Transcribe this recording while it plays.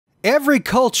Every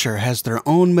culture has their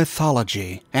own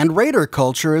mythology, and raider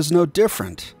culture is no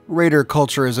different. Raider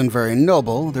culture isn't very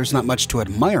noble, there's not much to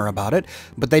admire about it,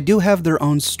 but they do have their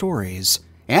own stories.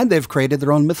 And they've created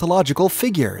their own mythological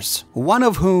figures, one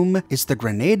of whom is the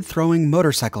grenade-throwing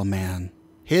motorcycle man.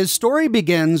 His story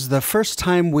begins the first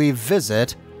time we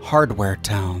visit Hardware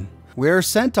Town. We're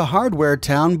sent to Hardware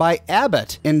Town by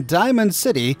Abbott in Diamond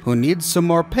City, who needs some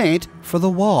more paint for the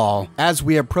wall. As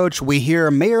we approach, we hear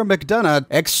Mayor McDonough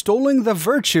extolling the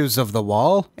virtues of the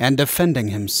wall and defending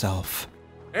himself.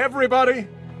 Everybody,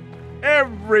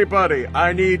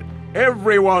 I need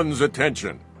everyone's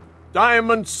attention.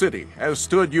 Diamond City has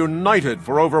stood united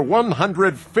for over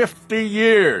 150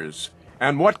 years.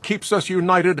 And what keeps us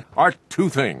united are two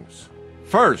things.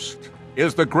 First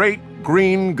is the great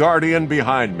green guardian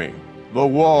behind me, the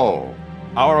wall,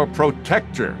 our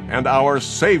protector and our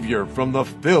savior from the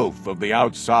filth of the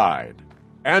outside.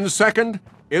 And second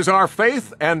is our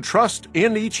faith and trust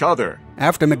in each other.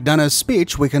 After McDonough's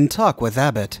speech, we can talk with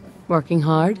Abbott. Working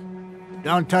hard?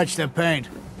 Don't touch the paint.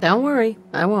 Don't worry,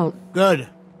 I won't. Good.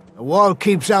 The wall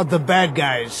keeps out the bad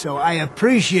guys, so I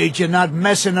appreciate you not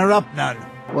messing her up none.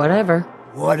 Whatever.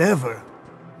 Whatever?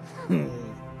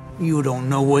 You don't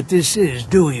know what this is,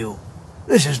 do you?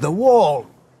 This is the wall.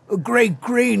 A great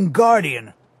green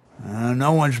guardian.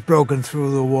 No one's broken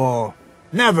through the wall.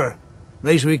 Never.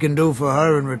 Least we can do for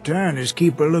her in return is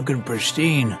keep her looking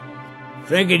pristine.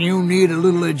 Thinking you need a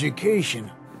little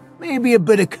education. Maybe a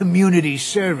bit of community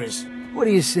service. What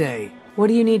do you say? What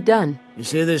do you need done? You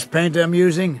see this paint I'm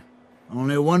using?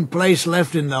 Only one place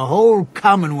left in the whole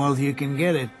Commonwealth you can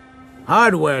get it.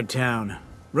 Hardware Town.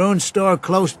 Ruin store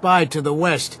close by to the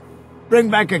west. Bring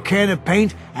back a can of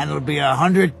paint and it'll be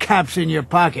 100 caps in your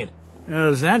pocket.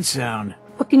 How's that sound?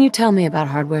 What can you tell me about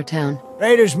Hardware Town?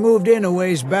 Raiders moved in a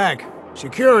ways back.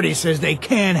 Security says they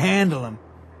can't handle them.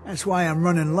 That's why I'm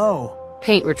running low.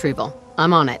 Paint retrieval.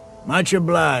 I'm on it. Much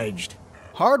obliged.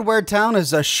 Hardware Town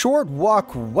is a short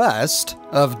walk west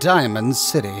of Diamond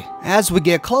City. As we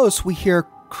get close, we hear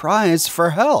cries for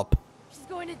help. She's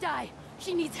going to die.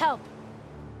 She needs help.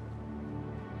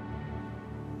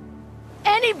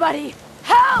 Anybody!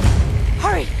 Help!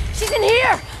 Hurry! She's in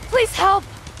here! Please help!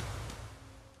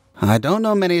 I don't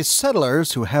know many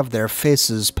settlers who have their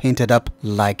faces painted up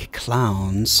like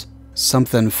clowns.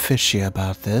 Something fishy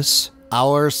about this.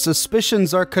 Our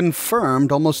suspicions are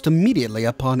confirmed almost immediately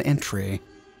upon entry.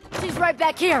 She's right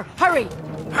back here! Hurry!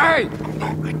 Hey!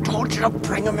 I told you to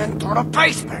bring them into the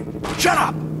basement! Shut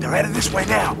up! They're headed this way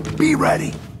now. Be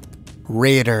ready!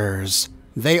 Raiders.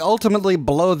 They ultimately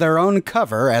blow their own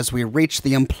cover as we reach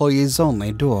the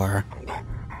employees-only door.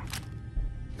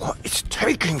 What is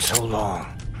taking so long?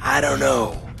 I don't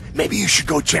know. Maybe you should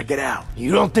go check it out.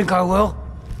 You don't think I will?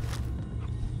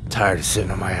 Tired of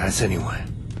sitting on my ass anyway.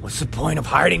 What's the point of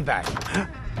hiding back?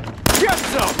 Get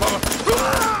some,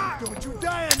 mother! Don't you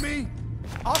die on me!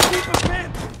 I'll keep him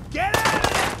pinned! Get out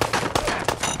of there!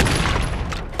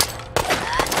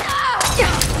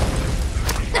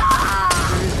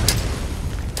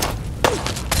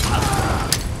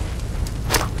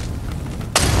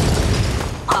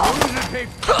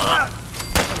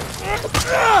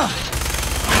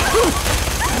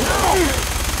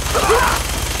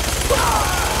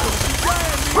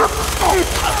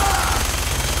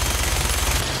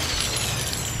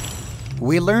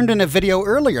 We learned in a video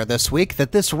earlier this week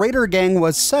that this raider gang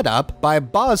was set up by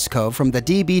Bosco from the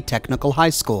DB Technical High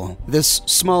School. This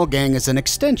small gang is an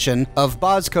extension of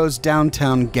Bosco's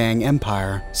downtown gang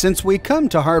empire. Since we come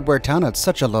to Hardware Town at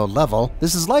such a low level,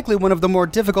 this is likely one of the more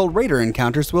difficult raider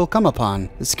encounters we'll come upon.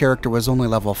 This character was only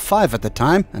level 5 at the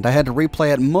time, and I had to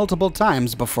replay it multiple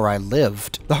times before I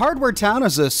lived. The Hardware Town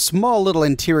is a small little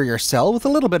interior cell with a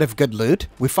little bit of good loot.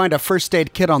 We find a first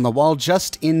aid kit on the wall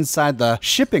just inside the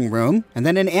shipping room, and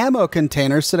then an ammo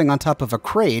container sitting on top of a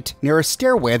crate near a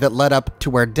stairway that led up to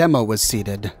where Demo was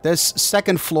seated. This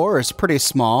second floor is pretty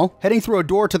small. Heading through a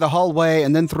door to the hallway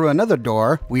and then through another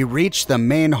door, we reach the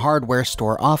main hardware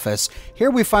store office.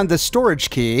 Here we find the storage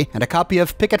key and a copy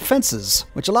of Picket Fences,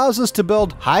 which allows us to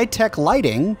build high-tech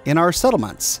lighting in our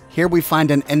settlements. Here we find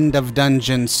an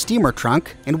end-of-dungeon steamer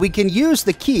trunk, and we can use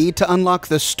the key to unlock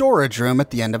the storage room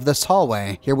at the end of this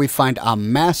hallway. Here we find a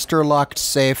master-locked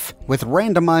safe with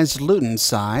randomized loot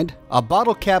inside, a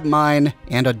bottle cap mine,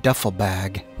 and a duffel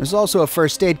bag. There's also a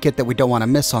first aid kit that we don't want to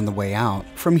miss on the way out.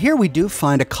 From here we do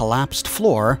find a collapsed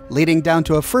floor leading down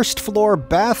to a first floor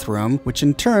bathroom, which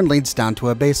in turn leads down to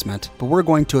a basement. But we're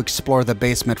going to explore the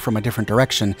basement from a different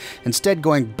direction. Instead,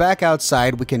 going back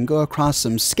outside, we can go across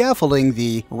some scaffolding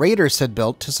the raiders had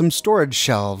built to some storage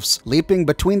shelves. Leaping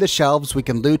between the shelves, we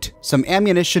can loot some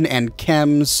ammunition and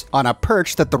chems on a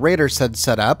perch that the raiders had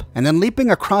set up, and then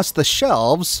leaping across the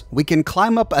shelves, we can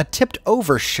climb up a tipped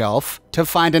over shelf to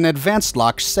find an advanced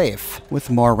lock safe with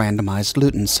more randomized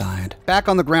loot inside. Back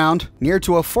on the ground, near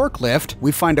to a forklift,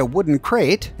 we find a wooden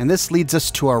crate, and this leads us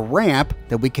to a ramp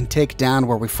that we can take down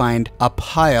where we find a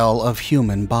pile of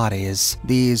human bodies.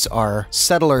 These are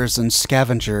settlers and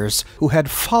scavengers who had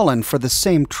fallen for the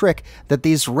same trick that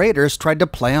these raiders tried to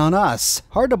play on us.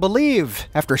 Hard to believe,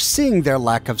 after seeing their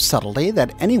lack of subtlety,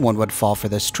 that anyone would fall for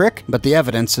this trick, but the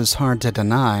evidence is hard to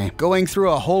deny. Going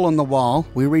through a hole in the wall,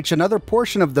 we reach another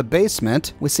portion of the basement.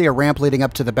 We see a ramp leading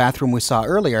up to the bathroom we saw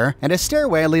earlier, and a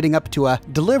stairway leading up to a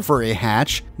delivery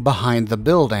hatch behind the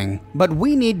building. But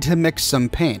we need to mix some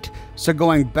paint. So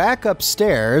going back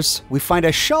upstairs, we find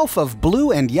a shelf of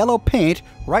blue and yellow paint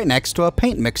right next to a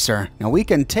paint mixer. Now we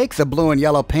can take the blue and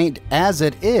yellow paint as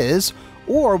it is,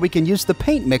 or we can use the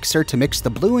paint mixer to mix the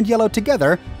blue and yellow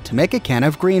together to make a can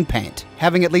of green paint.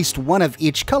 Having at least one of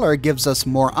each color gives us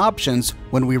more options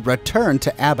when we return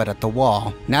to Abbott at the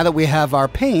wall. Now that we have our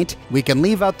paint, we can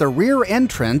leave out the rear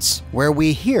entrance where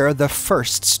we hear the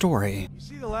first story. You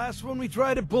see the last one we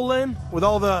tried to pull in? With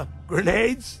all the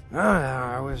grenades?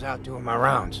 I was out doing my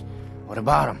rounds. What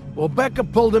about him? Well, Becca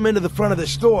pulled him into the front of the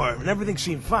store, and everything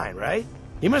seemed fine, right?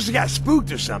 He must have got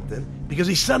spooked or something, because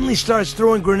he suddenly starts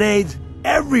throwing grenades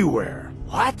everywhere.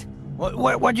 What?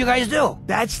 What'd you guys do?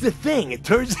 That's the thing. It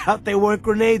turns out they weren't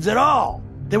grenades at all.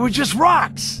 They were just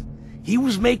rocks. He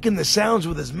was making the sounds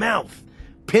with his mouth.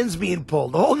 Pins being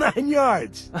pulled, the whole 9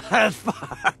 yards. That's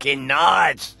fucking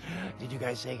nuts. Did you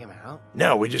guys take him out?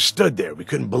 No, we just stood there. We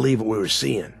couldn't believe what we were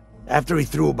seeing. After he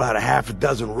threw about a half a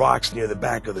dozen rocks near the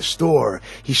back of the store,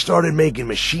 he started making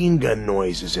machine gun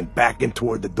noises and backing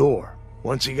toward the door.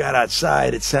 Once he got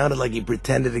outside, it sounded like he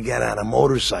pretended to get on a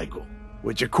motorcycle,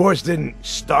 which of course didn't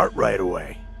start right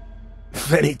away.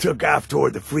 Then he took off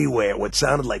toward the freeway at what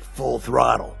sounded like full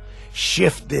throttle,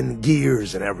 shifting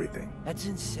gears and everything. That's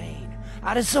insane.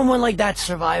 How does someone like that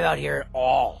survive out here at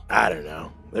all? I don't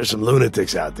know. There's some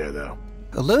lunatics out there, though.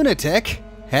 A lunatic?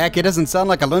 Heck, it doesn't sound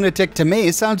like a lunatic to me.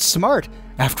 It sounds smart.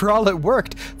 After all, it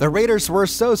worked. The raiders were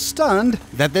so stunned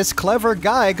that this clever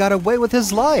guy got away with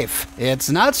his life. It's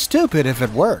not stupid if it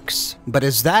works. But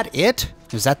is that it?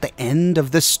 Is that the end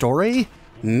of this story?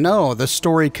 No, the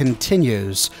story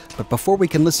continues. But before we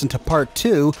can listen to part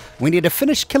 2, we need to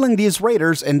finish killing these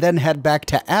raiders and then head back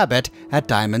to Abbott at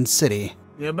Diamond City.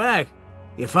 You're back.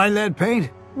 You find that paint?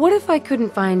 What if I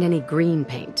couldn't find any green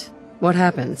paint? What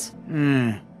happens?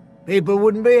 People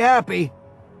wouldn't be happy.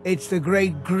 It's the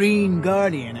Great Green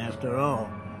Guardian, after all.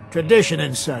 Tradition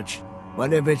and such.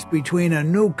 But if it's between a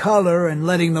new color and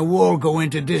letting the wall go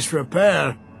into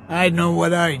disrepair, I'd know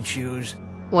what I'd choose.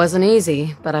 Wasn't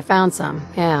easy, but I found some,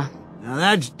 yeah. Now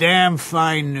that's damn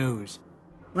fine news.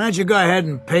 Why don't you go ahead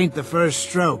and paint the first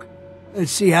stroke?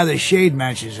 Let's see how the shade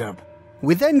matches up.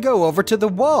 We then go over to the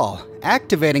wall.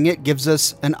 Activating it gives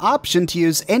us an option to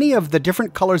use any of the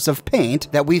different colors of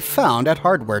paint that we found at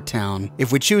Hardware Town.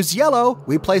 If we choose yellow,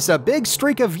 we place a big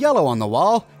streak of yellow on the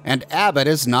wall, and Abbott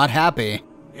is not happy.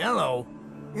 Yellow?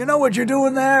 You know what you're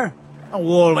doing there? A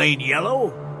wall ain't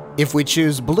yellow. If we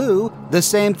choose blue, the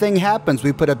same thing happens.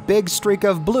 We put a big streak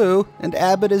of blue, and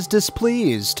Abbott is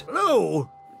displeased. Blue?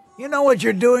 You know what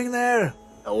you're doing there?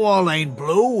 The wall ain't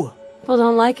blue. People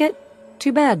don't like it?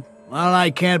 Too bad. Well,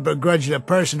 I can't begrudge the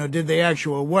person who did the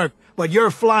actual work, but you're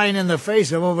flying in the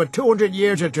face of over 200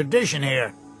 years of tradition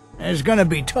here. There's gonna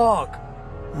be talk.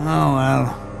 Oh,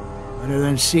 well. Better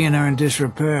than seeing her in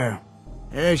disrepair.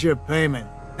 Here's your payment.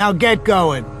 Now get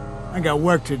going. I got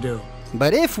work to do.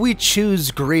 But if we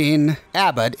choose green,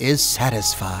 Abbott is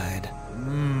satisfied.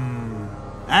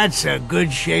 That's a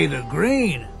good shade of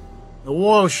green. The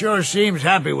wall sure seems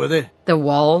happy with it. The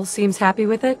wall seems happy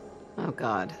with it? Oh,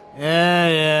 God.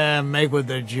 Yeah, make with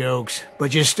the jokes.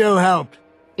 But you still helped.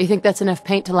 You think that's enough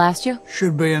paint to last you?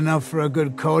 Should be enough for a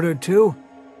good coat or two.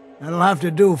 That'll have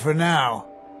to do for now.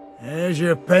 There's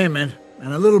your payment,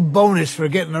 and a little bonus for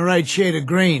getting the right shade of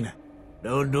green.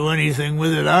 Don't do anything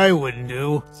with it I wouldn't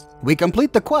do. We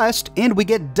complete the quest, and we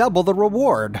get double the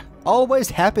reward. Always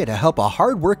happy to help a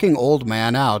hard-working old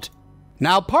man out.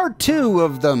 Now, part 2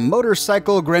 of the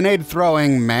motorcycle grenade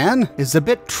throwing man is a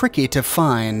bit tricky to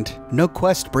find. No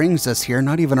quest brings us here,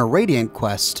 not even a Radiant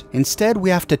quest. Instead,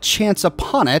 we have to chance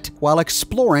upon it while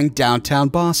exploring downtown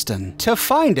Boston. To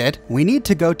find it, we need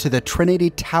to go to the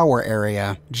Trinity Tower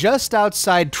area. Just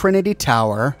outside Trinity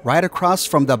Tower, right across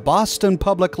from the Boston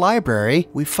Public Library,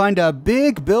 we find a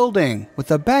big building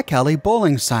with a back alley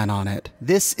bowling sign on it.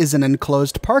 This is an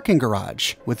enclosed parking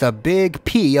garage with a big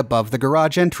P above the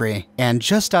garage entry. And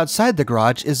just outside the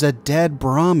garage is a dead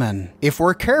Brahmin. If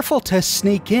we're careful to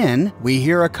sneak in, we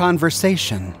hear a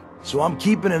conversation. So I'm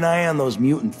keeping an eye on those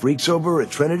mutant freaks over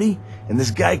at Trinity, and this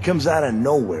guy comes out of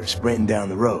nowhere sprinting down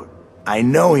the road. I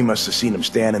know he must have seen him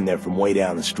standing there from way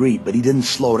down the street, but he didn't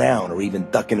slow down or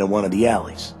even duck into one of the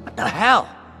alleys. What the hell?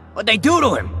 What'd they do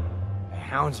to him? The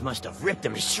hounds must have ripped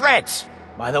him to shreds.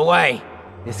 By the way,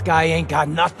 this guy ain't got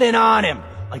nothing on him.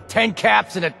 Like 10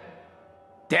 caps and a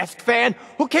desk fan?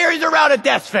 Who carries around a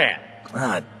desk fan?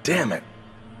 Ah, damn it.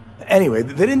 Anyway,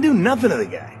 they didn't do nothing to the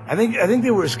guy. I think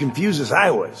they were as confused as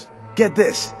I was. Get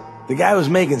this. The guy was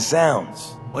making sounds.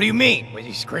 What do you mean? Was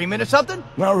he screaming or something?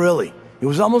 Not really. It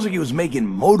was almost like he was making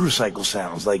motorcycle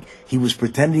sounds, like he was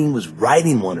pretending he was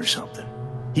riding one or something.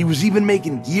 He was even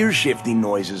making gear shifting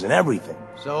noises and everything.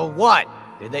 So what?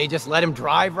 Did they just let him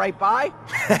drive right by?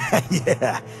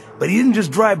 Yeah, but he didn't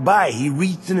just drive by. He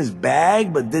reached in his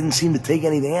bag, but didn't seem to take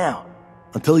anything out.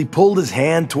 Until he pulled his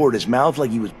hand toward his mouth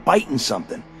like he was biting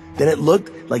something. Then it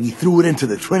looked like he threw it into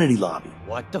the Trinity lobby.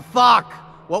 What the fuck?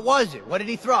 What was it? What did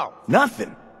he throw?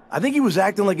 Nothing. I think he was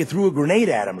acting like he threw a grenade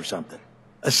at him or something.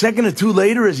 A second or two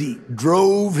later, as he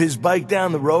drove his bike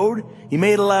down the road, he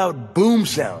made a loud boom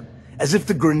sound, as if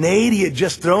the grenade he had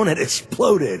just thrown had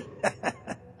exploded.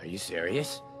 Are you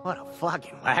serious? What a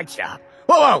fucking whack job.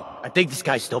 Whoa, whoa! I think this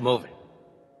guy's still moving.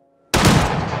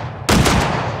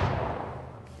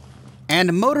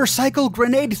 And motorcycle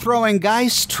grenade throwing guy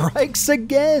strikes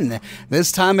again,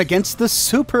 this time against the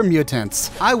super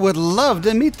mutants. I would love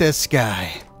to meet this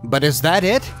guy. But is that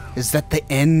it? Is that the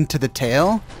end to the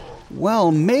tale?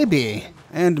 Well, maybe,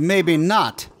 and maybe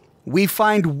not. We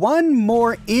find one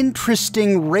more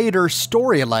interesting Raider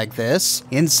story like this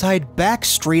inside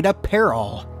Backstreet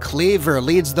Apparel. Cleaver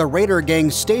leads the Raider gang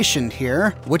stationed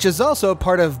here, which is also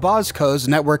part of Bosco's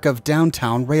network of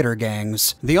downtown Raider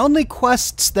gangs. The only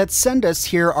quests that send us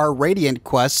here are Radiant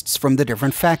quests from the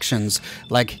different factions,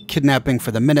 like kidnapping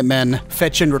for the Minutemen,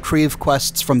 fetch and retrieve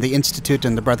quests from the Institute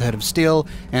and the Brotherhood of Steel,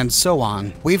 and so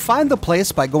on. We find the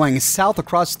place by going south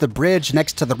across the bridge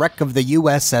next to the wreck of the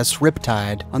USS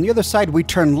Riptide. On the other side, we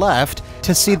turn left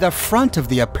to see the front of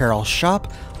the apparel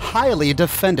shop, highly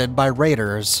defended by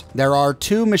raiders. There are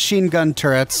 2 machine gun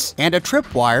turrets and a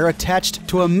tripwire attached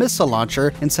to a missile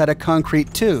launcher inside a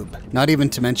concrete tube, not even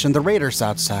to mention the raiders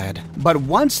outside. But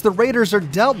once the raiders are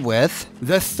dealt with,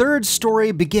 the third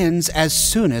story begins as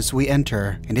soon as we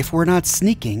enter, and if we're not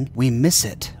sneaking, we miss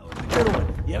it. Good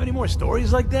one. You have any more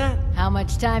stories like that? How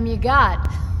much time you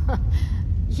got?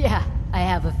 Yeah, I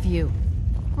have a few.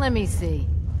 Let me see.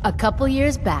 A couple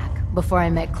years back, before I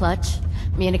met Clutch,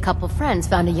 me and a couple friends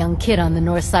found a young kid on the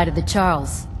north side of the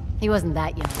Charles. He wasn't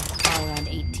that young, probably around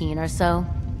 18 or so.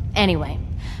 Anyway,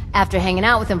 after hanging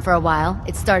out with him for a while,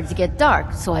 it started to get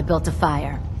dark, so I built a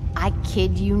fire. I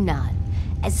kid you not.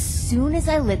 As soon as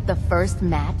I lit the first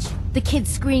match, the kid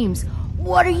screams,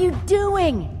 "What are you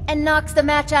doing?" and knocks the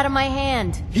match out of my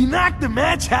hand. He knocked the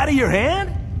match out of your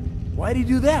hand? Why'd he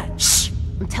do that? Shh!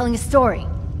 I'm telling a story.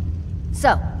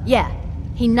 So, yeah,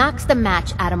 he knocks the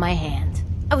match out of my hand.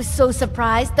 I was so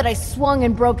surprised that I swung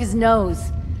and broke his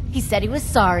nose. He said he was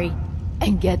sorry.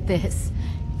 And get this,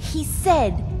 he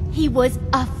said he was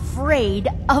afraid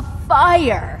of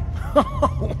fire.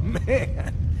 Oh,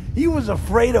 man. He was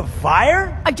afraid of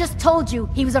fire? I just told you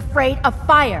he was afraid of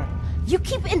fire. You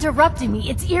keep interrupting me,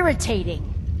 it's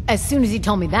irritating. As soon as he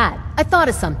told me that, I thought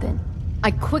of something.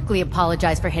 I quickly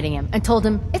apologized for hitting him and told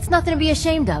him it's nothing to be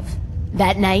ashamed of.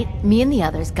 That night, me and the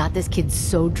others got this kid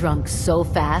so drunk so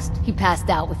fast, he passed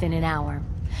out within an hour.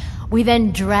 We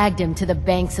then dragged him to the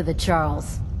banks of the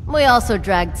Charles. We also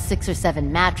dragged 6 or 7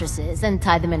 mattresses and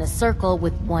tied them in a circle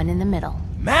with one in the middle.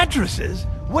 Mattresses?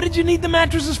 What did you need the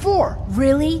mattresses for?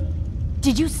 Really?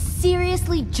 Did you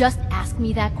seriously just ask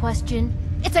me that question?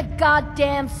 It's a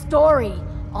goddamn story.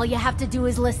 All you have to do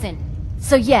is listen.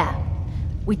 So yeah,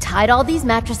 we tied all these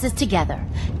mattresses together,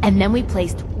 and then we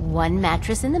placed one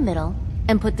mattress in the middle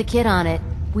and put the kid on it.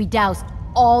 We doused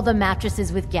all the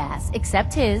mattresses with gas,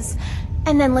 except his,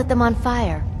 and then lit them on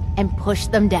fire and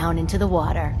pushed them down into the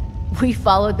water. We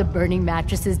followed the burning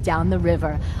mattresses down the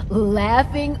river,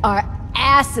 laughing our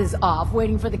asses off,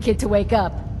 waiting for the kid to wake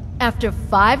up. After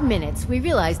 5 minutes, we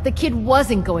realized the kid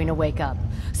wasn't going to wake up,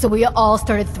 so we all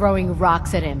started throwing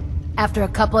rocks at him. After a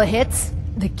couple of hits,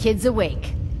 the kid's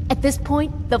awake. At this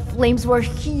point, the flames were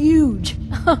huge.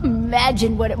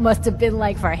 Imagine what it must have been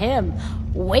like for him.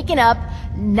 Waking up,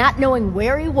 not knowing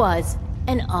where he was,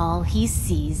 and all he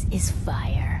sees is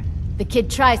fire. The kid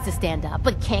tries to stand up,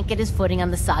 but can't get his footing on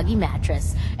the soggy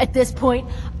mattress. At this point,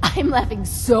 I'm laughing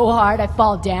so hard I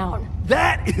fall down.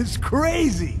 That is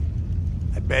crazy!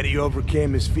 I bet he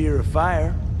overcame his fear of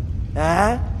fire.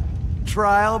 Huh?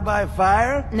 Trial by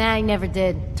fire? Nah, he never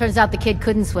did. Turns out the kid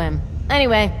couldn't swim.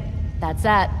 Anyway, that's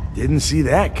that. Didn't see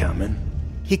that coming.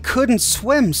 He couldn't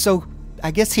swim, so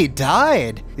I guess he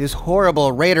died. These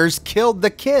horrible raiders killed the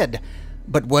kid.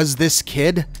 But was this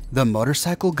kid the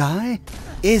motorcycle guy?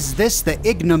 Is this the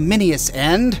ignominious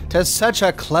end to such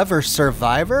a clever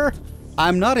survivor?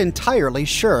 I'm not entirely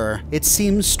sure. It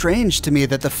seems strange to me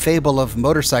that the fable of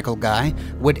Motorcycle Guy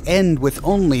would end with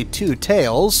only 2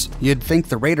 tales. You'd think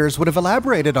the raiders would have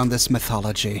elaborated on this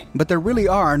mythology, but there really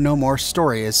are no more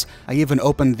stories. I even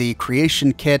opened the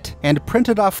creation kit and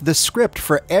printed off the script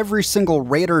for every single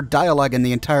raider dialogue in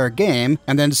the entire game,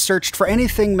 and then searched for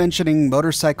anything mentioning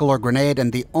motorcycle or grenade,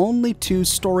 and the only 2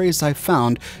 stories I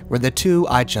found were the 2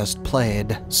 I just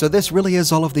played. So this really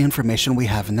is all of the information we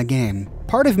have in the game.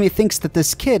 Part of me thinks that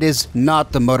this kid is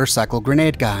not the motorcycle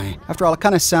grenade guy. After all, it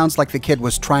kind of sounds like the kid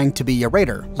was trying to be a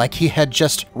raider, like he had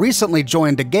just recently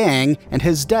joined a gang and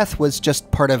his death was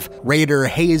just part of raider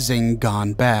hazing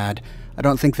gone bad. I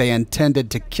don't think they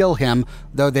intended to kill him,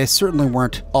 though they certainly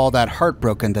weren't all that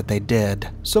heartbroken that they did.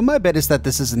 So my bet is that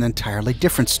this is an entirely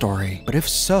different story. But if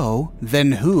so,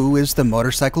 then who is the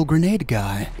motorcycle grenade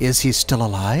guy? Is he still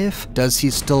alive? Does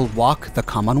he still walk the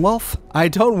Commonwealth? I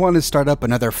don't want to start up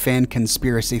another fan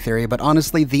conspiracy theory, but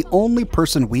honestly, the only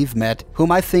person we've met whom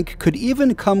I think could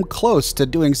even come close to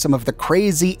doing some of the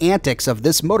crazy antics of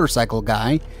this motorcycle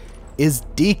guy is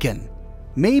Deacon.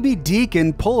 Maybe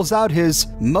Deacon pulls out his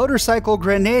motorcycle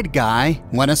grenade guy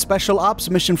when a special ops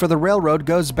mission for the railroad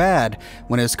goes bad.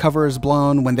 When his cover is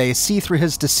blown, when they see through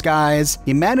his disguise,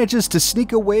 he manages to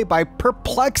sneak away by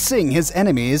perplexing his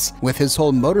enemies with his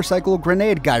whole motorcycle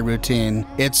grenade guy routine.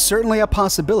 It's certainly a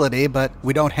possibility, but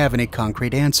we don't have any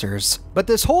concrete answers. But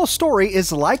this whole story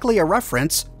is likely a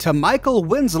reference to Michael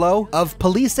Winslow of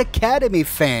Police Academy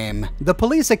fame. The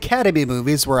Police Academy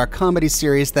movies were a comedy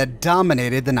series that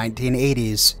dominated the 1980s.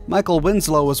 Michael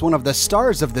Winslow was one of the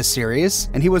stars of the series,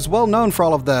 and he was well known for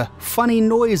all of the funny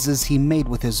noises he made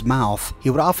with his mouth.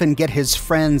 He would often get his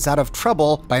friends out of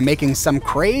trouble by making some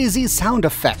crazy sound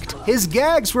effect. His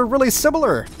gags were really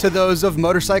similar to those of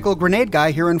Motorcycle Grenade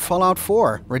Guy here in Fallout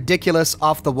 4. Ridiculous,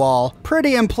 off the wall,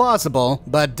 pretty implausible,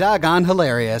 but doggone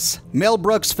hilarious. Mel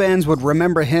Brooks fans would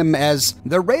remember him as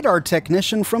the radar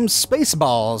technician from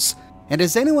Spaceballs. And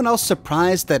is anyone else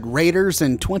surprised that raiders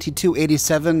in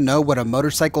 2287 know what a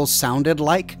motorcycle sounded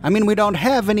like? I mean, we don't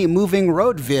have any moving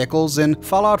road vehicles in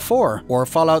Fallout 4 or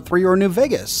Fallout 3 or New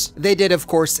Vegas. They did, of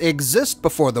course, exist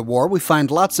before the war. We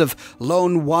find lots of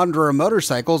lone wanderer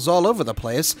motorcycles all over the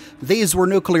place. These were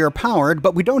nuclear powered,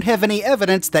 but we don't have any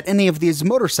evidence that any of these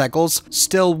motorcycles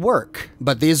still work.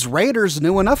 But these raiders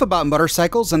knew enough about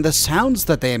motorcycles and the sounds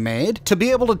that they made to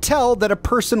be able to tell that a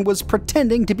person was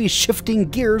pretending to be shifting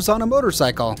gears on a motorcycle.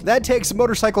 That takes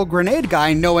Motorcycle Grenade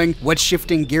Guy knowing what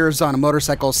shifting gears on a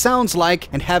motorcycle sounds like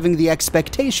and having the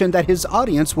expectation that his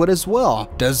audience would as well.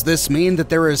 Does this mean that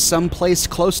there is some place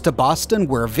close to Boston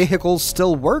where vehicles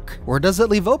still work? Or does it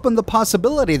leave open the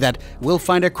possibility that we'll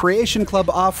find a Creation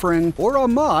Club offering or a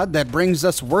mod that brings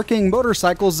us working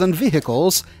motorcycles and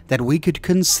vehicles that we could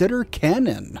consider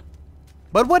canon?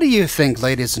 But what do you think,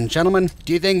 ladies and gentlemen?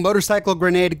 Do you think Motorcycle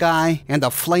Grenade Guy and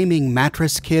the Flaming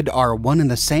Mattress Kid are one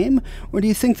and the same? Or do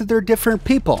you think that they're different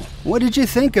people? What did you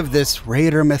think of this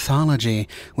Raider mythology?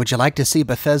 Would you like to see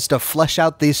Bethesda flesh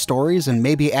out these stories and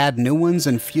maybe add new ones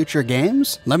in future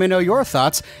games? Let me know your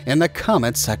thoughts in the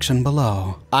comments section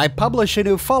below. I publish a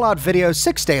new Fallout video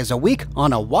 6 days a week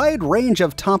on a wide range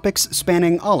of topics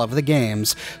spanning all of the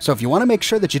games. So if you want to make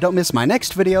sure that you don't miss my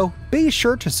next video, be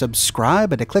sure to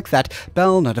subscribe and to click that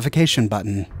bell notification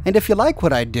button. And if you like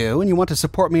what I do and you want to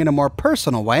support me in a more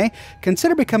personal way,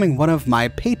 consider becoming one of my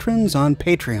patrons on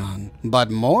Patreon.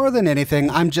 But more than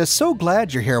anything, I'm just so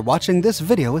glad you're here watching this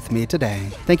video with me today.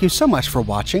 Thank you so much for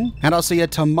watching, and I'll see you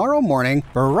tomorrow morning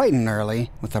bright and early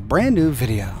with a brand new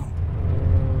video.